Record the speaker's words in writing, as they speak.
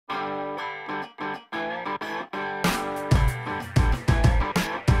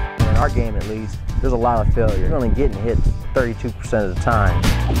our game at least, there's a lot of failure. You're only getting hit 32% of the time.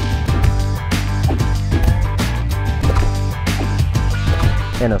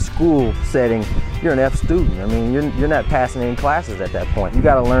 In a school setting, you're an F student. I mean, you're not passing any classes at that point. You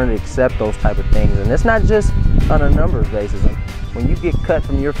got to learn to accept those type of things, and it's not just on a numbers basis. When you get cut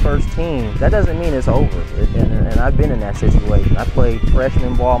from your first team, that doesn't mean it's over. And I've been in that situation. I played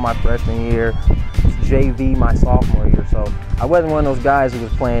freshman ball my freshman year, JV my sophomore year. So I wasn't one of those guys who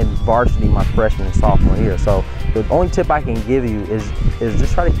was playing varsity my freshman and sophomore year. So the only tip I can give you is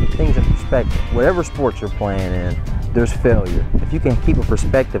just try to keep things in perspective. Whatever sport you're playing in, there's failure. If you can keep a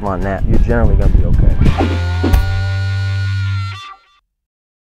perspective on that, you're generally going to be okay.